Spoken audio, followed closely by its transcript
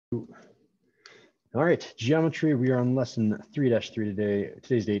All right, geometry, we are on lesson 3-3 today.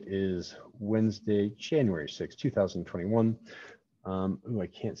 Today's date is Wednesday, January 6, 2021. I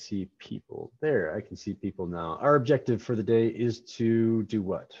can't see people there. I can see people now. Our objective for the day is to do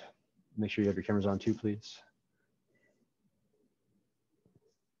what? Make sure you have your cameras on too, please.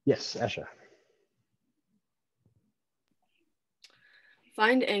 Yes, Asha.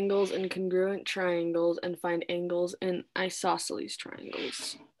 Find angles in congruent triangles and find angles in isosceles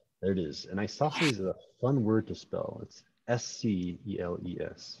triangles. There it is. And isosceles is a fun word to spell. It's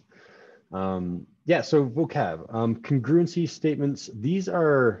S-C-E-L-E-S. Yeah, so vocab, congruency statements. These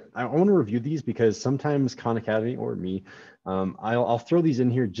are, I want to review these because sometimes Khan Academy or me, I'll throw these in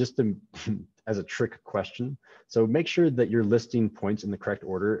here just to, as a trick question. So make sure that you're listing points in the correct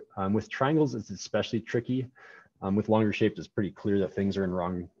order. With triangles, it's especially tricky. With longer shapes, it's pretty clear that things are in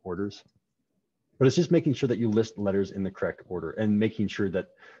wrong orders. But it's just making sure that you list letters in the correct order and making sure that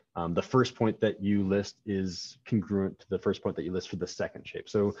the first point that you list is congruent to the first point that you list for the second shape.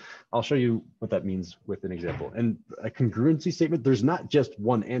 So I'll show you what that means with an example. And a congruency statement, there's not just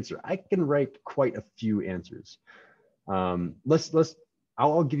one answer. I can write quite a few answers. I'll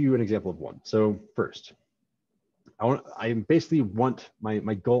give you an example of one. So first, I basically want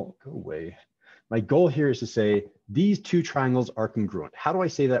my goal, go away. My goal here is to say these two triangles are congruent. How do I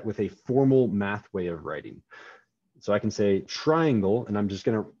say that with a formal math way of writing? So I can say triangle, and I'm just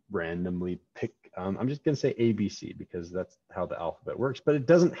going to randomly pick, I'm just going to say ABC because that's how the alphabet works, but it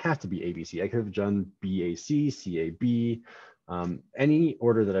doesn't have to be ABC. I could have done BAC, CAB, any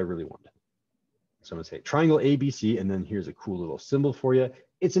order that I really want. So I'm going to say triangle ABC, and then here's a cool little symbol for you.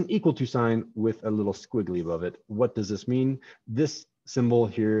 It's an equal to sign with a little squiggly above it. What does this mean? This symbol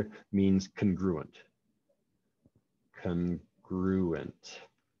here means congruent. Congruent.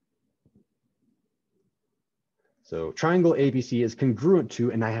 So triangle ABC is congruent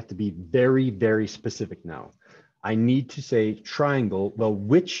to, and I have to be very, very specific now. I need to say triangle, well,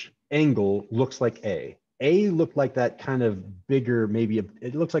 which angle looks like A? A looked like that kind of bigger, maybe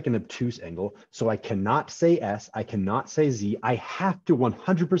it looks like an obtuse angle. So I cannot say S, I cannot say Z. I have to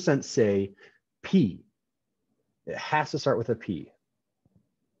 100% say P. It has to start with a P.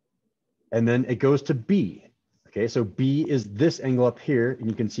 And then it goes to B. Okay, so B is this angle up here, and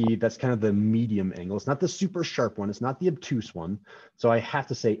you can see that's kind of the medium angle. It's not the super sharp one, it's not the obtuse one. So I have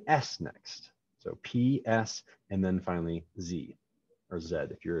to say S next. So P, S, and then finally Z, or Z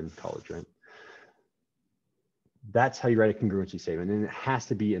if you're in college, right? That's how you write a congruency statement, and it has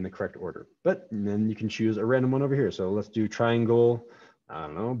to be in the correct order. But then you can choose a random one over here. So let's do triangle, I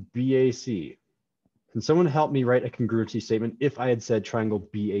don't know, BAC. Can someone help me write a congruency statement if I had said triangle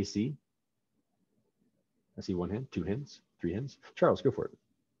BAC? I see one hand, two hands, three hands. Charles, go for it.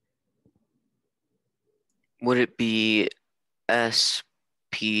 Would it be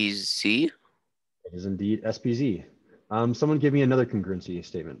SPZ? It is indeed SPZ. Someone give me another congruency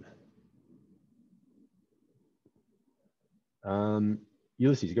statement.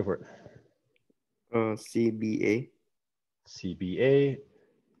 Ulysses, go for it. CBA. CBA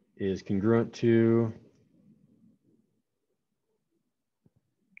is congruent to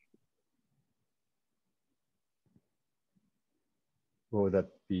what would that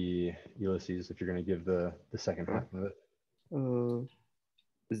be, Ulysses, if you're going to give the second half of it?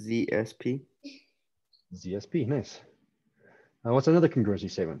 ZSP. ZSP, nice. What's another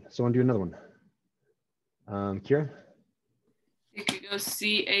congruency statement? Someone do another one. Kira? You could go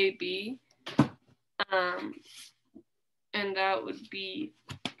CAB, and that would be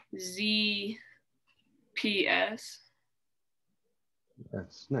ZPS.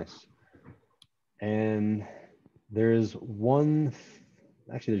 That's nice. And there's one,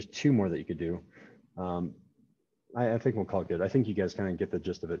 actually there's two more that you could do. I think we'll call it good. I think you guys kind of get the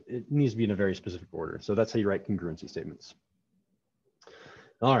gist of it. It needs to be in a very specific order. So that's how you write congruency statements.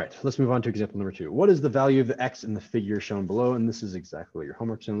 All right, let's move on to example number 2. What is the value of the X in the figure shown below? And this is exactly what your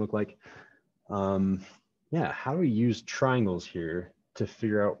homework's gonna look like. Yeah, how do we use triangles here to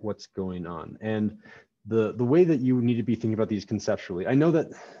figure out what's going on? And the way that you need to be thinking about these conceptually, I know that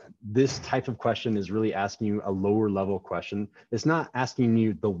this type of question is really asking you a lower level question. It's not asking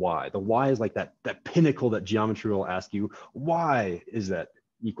you the why. The why is like that pinnacle that geometry will ask you. Why is that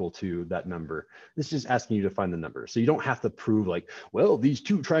equal to that number? This is just asking you to find the number. So you don't have to prove like, well, these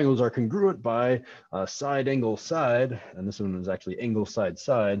two triangles are congruent by side, angle, side. And this one is actually angle, side,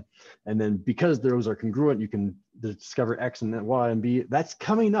 side. And then because those are congruent, you can discover X and then Y and B. That's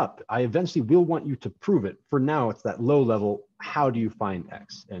coming up. I eventually will want you to prove it. For now, it's that low level. How do you find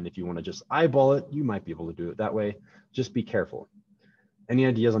X? And if you want to just eyeball it, you might be able to do it that way. Just be careful. Any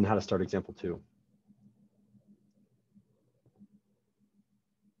ideas on how to start example 2?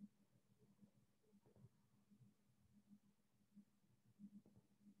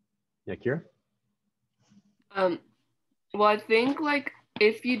 Yeah, Kira? Well, I think like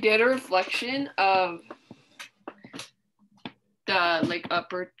if you did a reflection of the like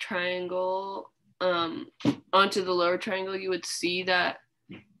upper triangle onto the lower triangle, you would see that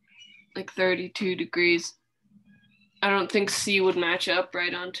like 32 degrees. I don't think C would match up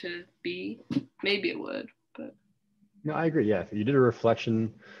right onto B. Maybe it would, but No, I agree. Yeah, if you did a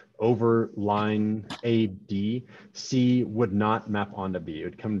reflection over line AD, C would not map onto B. It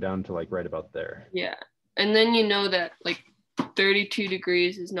would come down to like right about there. yeah. And then you know that like 32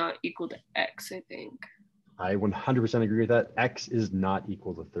 degrees is not equal to X, I think. I 100% agree with that. X is not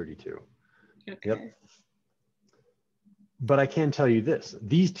equal to 32. Okay. Yep. But I can tell you this,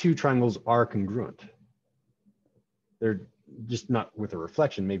 these two triangles are congruent. They're just not with a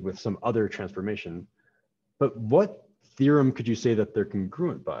reflection, maybe with some other transformation. But what theorem could you say that they're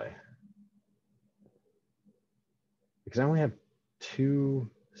congruent by? Because I only have two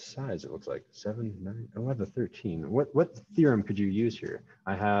sides, it looks like 7, 9, oh, I have a 13. What theorem could you use here?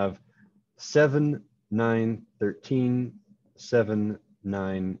 I have 7, 9, 13, 7,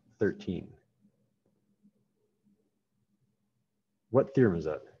 9, 13. What theorem is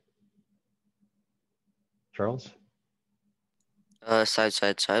that? Charles? Side,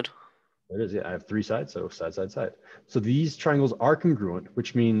 side, side. It is, yeah, I have three sides, so side, side, side. So these triangles are congruent,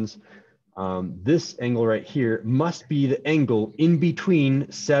 which means this angle right here must be the angle in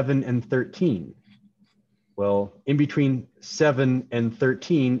between 7 and 13. Well, in between 7 and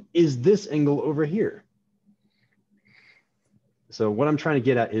 13 is this angle over here. So what I'm trying to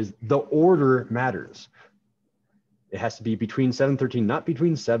get at is the order matters. It has to be between 7 and 13, not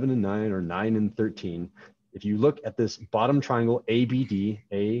between 7 and 9 or 9 and 13. If you look at this bottom triangle, ABD,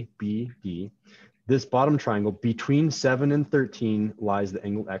 this bottom triangle between 7 and 13 lies the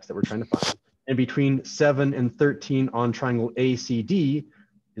angle X that we're trying to find. And between 7 and 13 on triangle ACD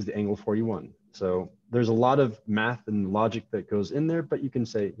is the angle 41. So there's a lot of math and logic that goes in there, but you can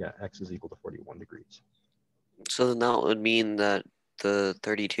say, yeah, X is equal to 41 degrees. So then that would mean that the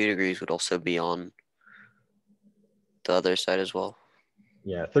 32 degrees would also be on the other side as well.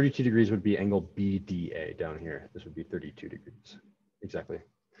 Yeah, 32 degrees would be angle BDA down here. This would be 32 degrees. Exactly.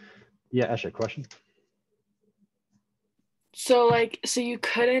 Yeah, Asha, question? So like, so you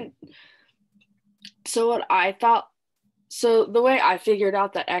couldn't, so what I thought, so the way I figured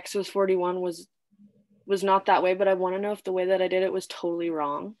out that X was 41 was not that way, but I want to know if the way that I did it was totally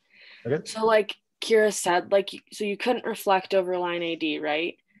wrong. Okay. So like Kira said, like, so you couldn't reflect over line AD,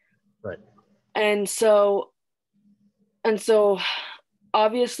 right? Right. And so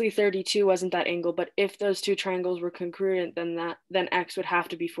obviously 32 wasn't that angle, but if those two triangles were congruent, then X would have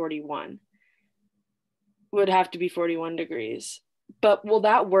to be 41. Would have to be 41 degrees. But will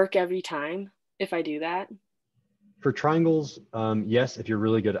that work every time if I do that? For triangles, yes, if you're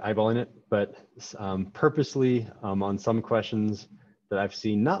really good at eyeballing it, but purposely on some questions that I've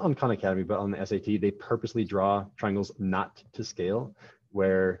seen, not on Khan Academy, but on the SAT, they purposely draw triangles not to scale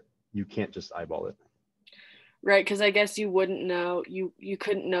where you can't just eyeball it. Right, because I guess you wouldn't know, you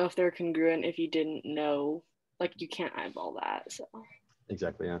couldn't know if they're congruent if you didn't know, like you can't eyeball that, so.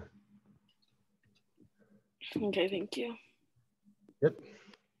 Exactly, yeah. Okay, thank you. Yep.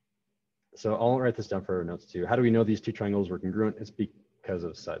 So I'll write this down for our notes too. How do we know these two triangles were congruent? It's because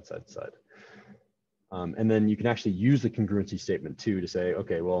of side, side, side. And then you can actually use the congruency statement too to say,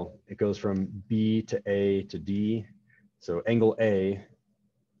 okay, well, it goes from B to A to D. So angle A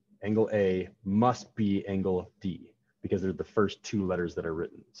must be angle D because they're the first two letters that are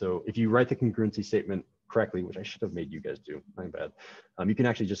written. So if you write the congruency statement correctly, which I should have made you guys do, my bad, you can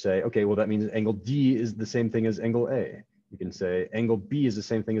actually just say, okay, well, that means angle D is the same thing as angle A. You can say angle B is the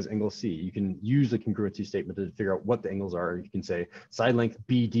same thing as angle C. You can use the congruency statement to figure out what the angles are. You can say side length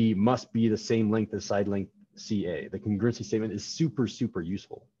BD must be the same length as side length CA. The congruency statement is super, super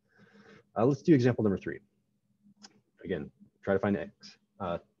useful. Let's do example number 3. Again, try to find X.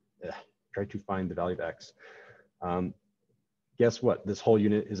 Try to find the value of X. Guess what? This whole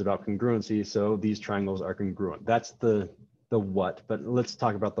unit is about congruency, so these triangles are congruent. That's the what, but let's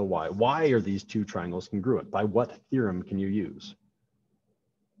talk about the why. Why are these two triangles congruent? By what theorem can you use?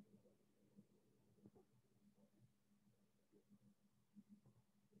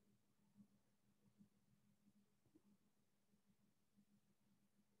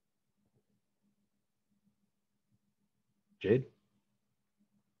 Jade?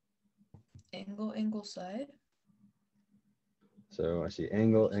 Angle, side. So I see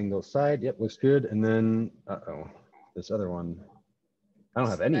angle, side. Yep, looks good. And then, this other one. I don't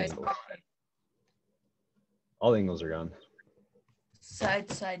have any angles. All the angles are gone.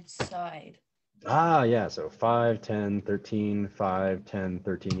 Side, side, side. Ah, yeah, so 5, 10, 13, 5, 10,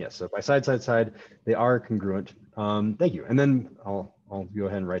 13. Yes, so by side, side, side, they are congruent. Thank you. And then I'll go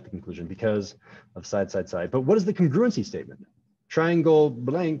ahead and write the conclusion because of side, side, side. But what is the congruency statement? Triangle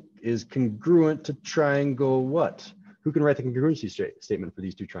blank is congruent to triangle what? Who can write the congruency statement for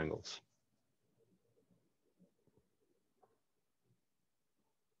these two triangles?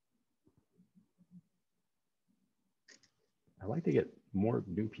 I like to get more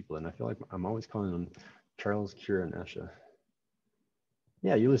new people in. I feel like I'm always calling on Charles, Kira, and Asha.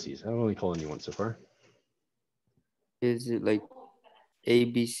 Yeah, Ulysses. I've only called on you once so far. Is it like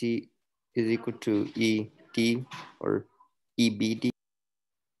ABC is equal to ED or EBD?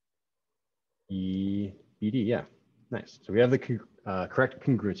 EBD, yeah, nice. So we have the correct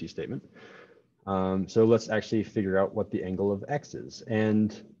congruency statement. So let's actually figure out what the angle of X is.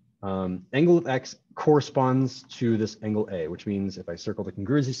 And angle of X corresponds to this angle A, which means if I circle the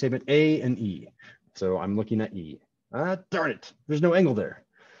congruency statement, A and E. So I'm looking at E. Ah, darn it, there's no angle there.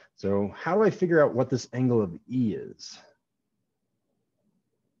 So how do I figure out what this angle of E is?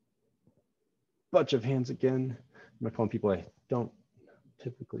 Bunch of hands again. I'm not calling people I don't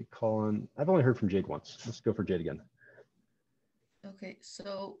typically call on. I've only heard from Jade once. Let's go for Jade again. Okay,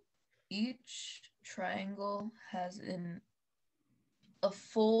 so each triangle has a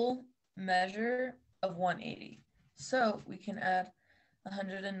full measure of 180. So we can add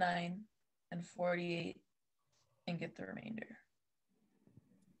 109 and 48 and get the remainder.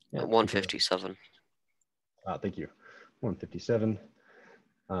 Yeah, 157. Thank you. 157.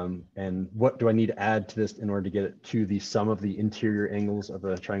 And what do I need to add to this in order to get it to the sum of the interior angles of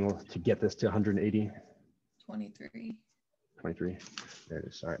a triangle to get this to 180? 23. 23. There it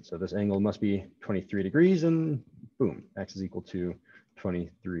is. All right. So this angle must be 23 degrees, and boom, X is equal to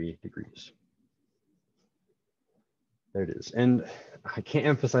 23 degrees. There it is. And I can't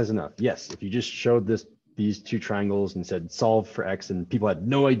emphasize enough. Yes, if you just showed these two triangles and said solve for X, and people had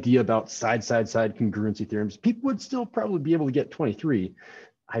no idea about side, side, side congruency theorems, people would still probably be able to get 23.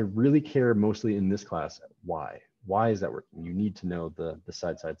 I really care mostly in this class why. Why is that working? You need to know the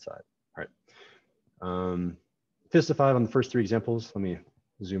side, side, side. All right. Fist of 5 on the first 3 examples. Let me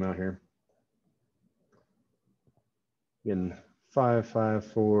zoom out here. Again, 5, 5,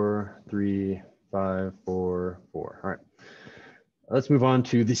 4, 3, 5, 4, 4. All right. Let's move on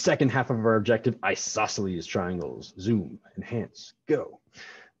to the second half of our objective, isosceles triangles. Zoom, enhance, go.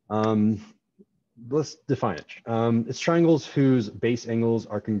 Let's define it. It's triangles whose base angles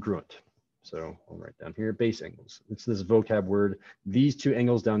are congruent. So I'll write down here, base angles. It's this vocab word. These two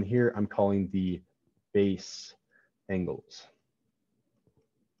angles down here, I'm calling the base angles.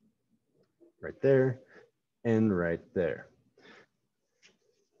 Right there and right there.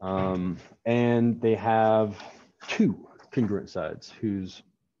 And they have 2 congruent sides whose,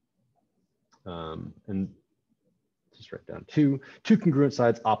 and just write down two congruent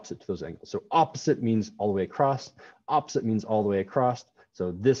sides opposite to those angles. So opposite means all the way across. Opposite means all the way across.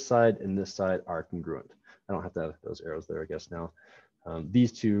 So this side and this side are congruent. I don't have to have those arrows there, I guess now.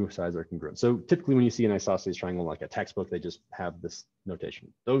 These 2 sides are congruent. So typically when you see an isosceles triangle like a textbook, they just have this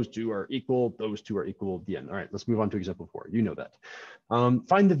notation. Those 2 are equal, those 2 are equal, the end. All right, let's move on to example 4. You know that.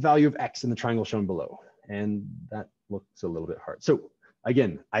 Find the value of X in the triangle shown below. And that looks a little bit hard. So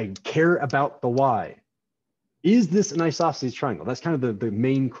again, I care about the Y. Is this an isosceles triangle? That's kind of the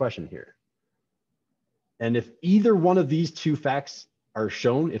main question here. And if either one of these 2 facts are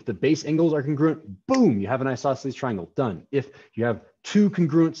shown, if the base angles are congruent, boom, you have an isosceles triangle, done. If you have 2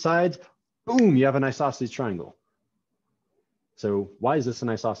 congruent sides, boom, you have an isosceles triangle. So why is this an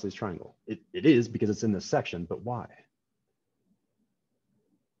isosceles triangle? It is because it's in this section, but why?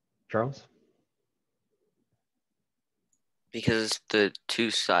 Charles? Because the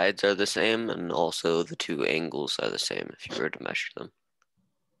 2 sides are the same and also the 2 angles are the same if you were to measure them.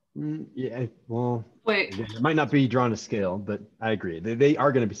 Yeah, well, Wait. Again, it might not be drawn to scale, but I agree. They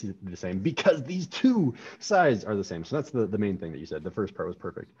are going to be the same because these 2 sides are the same. So that's the main thing that you said. The first part was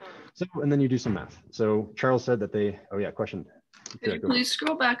perfect. So, and then you do some math. So Charles said that they, oh yeah, question. Could you please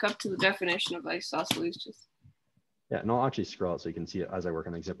scroll back up to the definition of isosceles? Just. Yeah, and I'll actually scroll out so you can see it as I work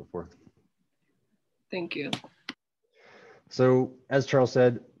on example 4. Thank you. So as Charles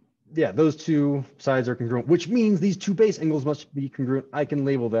said, yeah, those 2 sides are congruent, which means these 2 base angles must be congruent. I can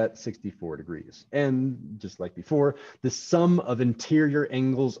label that 64 degrees. And just like before, the sum of interior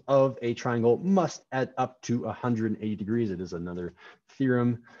angles of a triangle must add up to 180 degrees. It is another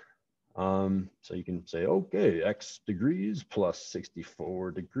theorem. So you can say, okay, X degrees plus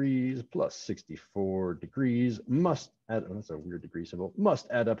 64 degrees plus 64 degrees must add, oh, that's a weird degree symbol, must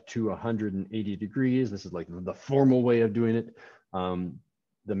add up to 180 degrees. This is like the formal way of doing it.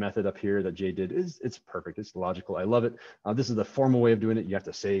 the method up here that Jay did it's perfect. It's logical. I love it. This is the formal way of doing it. You have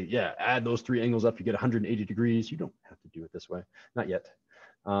to say, yeah, add those 3 angles up, you get 180 degrees. You don't have to do it this way, not yet.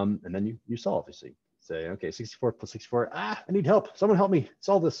 And then you solve. You see, say, okay, 64 plus 64. I need help. Someone help me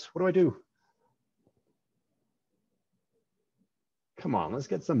solve this. What do I do? Come on, let's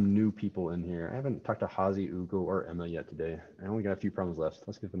get some new people in here. I haven't talked to Hazi, Ugo, or Emma yet today. I only got a few problems left.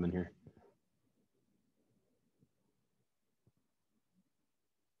 Let's get them in here.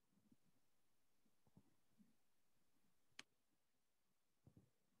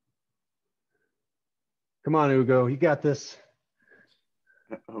 Come on, Ugo, you got this.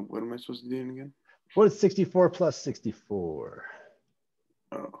 What am I supposed to do again? What is 64 plus 64?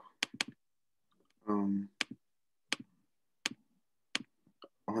 Oh.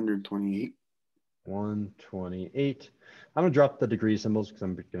 128. 128. I'm gonna drop the degree symbols because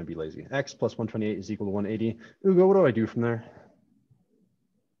I'm gonna be lazy. X plus 128 is equal to 180. Ugo, what do I do from there?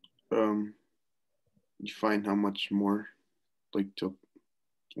 You find how much more, like to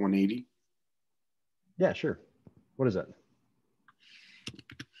 180? Yeah, sure. What is that?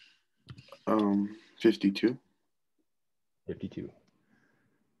 52. 52.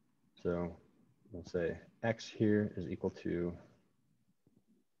 So we'll say X here is equal to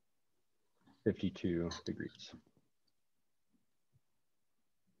 52 degrees.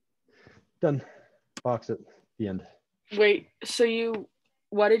 Done. Box it. The end. Wait, so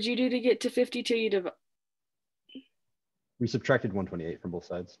what did you do to get to 52? We subtracted 128 from both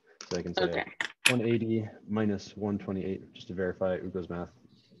sides. So I can say Okay. 180 minus 128, just to verify Ugo's math.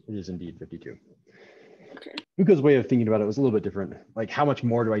 It is indeed 52. Okay. Ugo's way of thinking about it was a little bit different. Like, how much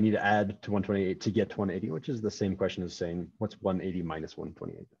more do I need to add to 128 to get to 180, which is the same question as saying, what's 180 minus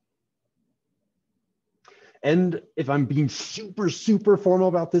 128? And if I'm being super, super formal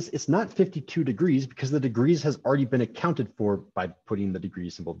about this, it's not 52 degrees because the degrees has already been accounted for by putting the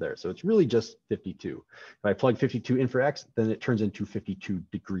degree symbol there. So it's really just 52. If I plug 52 in for X, then it turns into 52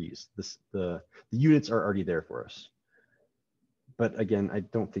 degrees. The units are already there for us. But again, I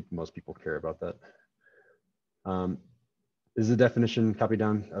don't think most people care about that. Is the definition copied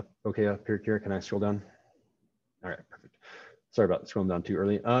down? Okay, up here, Kira, can I scroll down? All right, perfect. Sorry about scrolling down too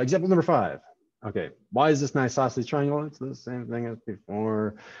early. Example number 5. Okay, why is this an isosceles triangle? It's the same thing as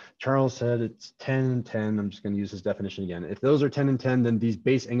before. Charles said it's 10 and 10. I'm just going to use his definition again. If those are 10 and 10, then these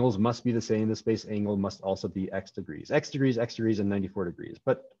base angles must be the same. This base angle must also be x degrees, and 94 degrees.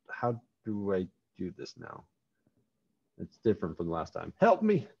 But how do I do this now? It's different from the last time. Help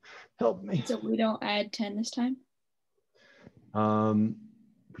me, help me. So we don't add 10 this time?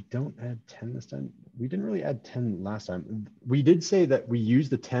 We don't add 10 this time. We didn't really add 10 last time. We did say that we use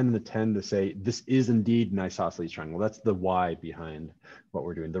the 10 and the 10 to say this is indeed an isosceles triangle. That's the why behind what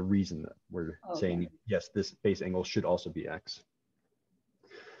we're doing. The reason that we're saying, yes, this base angle should also be x.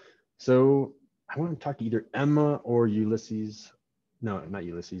 So I want to talk to either Emma or Ulysses. No, not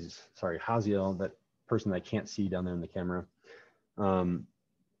Ulysses. Sorry, Haziel, that person that I can't see down there in the camera.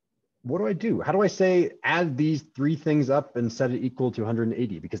 What do I do? How do I say add these 3 things up and set it equal to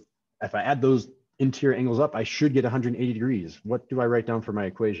 180? Because if I add those interior angles up, I should get 180 degrees. What do I write down for my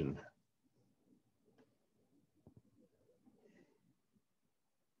equation?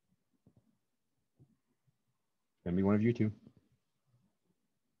 Gonna be one of you two.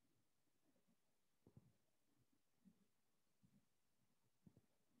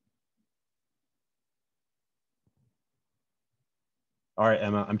 All right,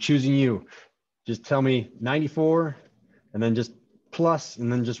 Emma, I'm choosing you. Just tell me 94 and then just plus,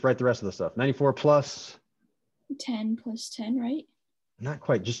 and then just write the rest of the stuff. 94 plus. 10 plus 10, right? Not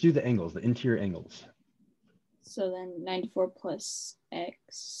quite, just do the angles, the interior angles. So then 94 plus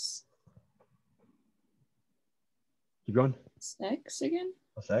x. Keep going. It's x again?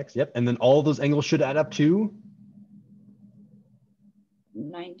 Plus x, yep. And then all those angles should add up to?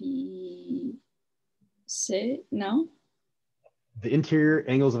 96, no? The interior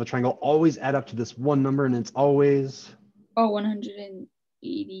angles of a triangle always add up to this one number, and it's always? Oh,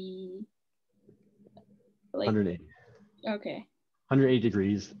 180. Like, 180. okay. 180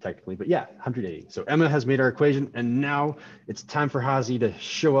 degrees, technically, but yeah, 180. So Emma has made our equation, and now it's time for Hazi to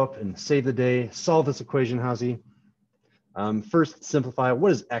show up and save the day. Solve this equation, Hazi. First, simplify.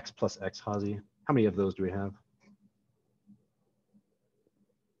 What is x plus x, Hazi? How many of those do we have?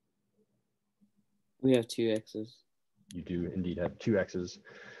 We have 2 x's. You do indeed have 2 x's.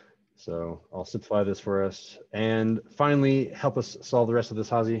 So I'll simplify this for us. And finally, help us solve the rest of this,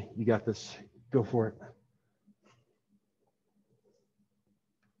 Hazi. You got this. Go for it.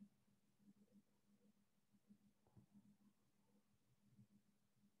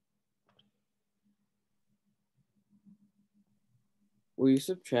 We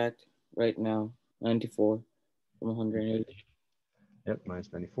subtract right now 94 from 180. Yep,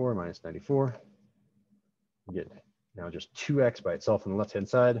 minus 94, minus 94. You get now just 2x by itself on the left-hand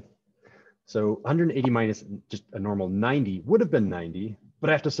side. So 180 minus just a normal 90 would have been 90, but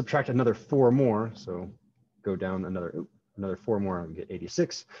I have to subtract another 4 more. So go down another 4 more and get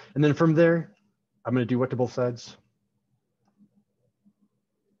 86. And then from there, I'm going to do what to both sides?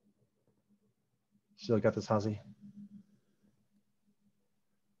 Still got this, Hazy?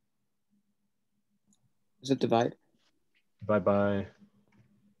 Is it divide? Divide by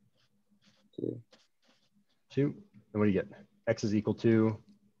 2. 2. And what do you get? X is equal to?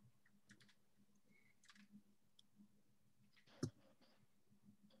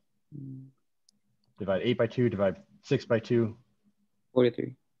 Divide 8 by 2, divide 6 by 2.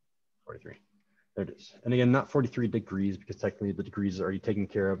 43. 43. There it is. And again, not 43 degrees because technically the degrees are already taken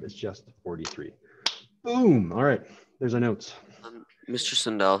care of. It's just 43. Boom. All right. There's our notes. Mr.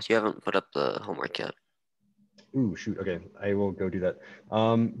 Sandel, you haven't put up the homework yet. Ooh, shoot. Okay. I will go do that.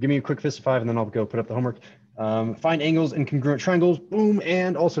 Give me a quick fist of 5 and then I'll go put up the homework. Find angles in congruent triangles. Boom.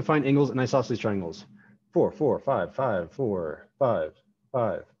 And also find angles in isosceles triangles. 4, 4, 5, 5, 4, 5,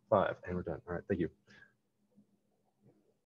 5, 5. And we're done. All right. Thank you.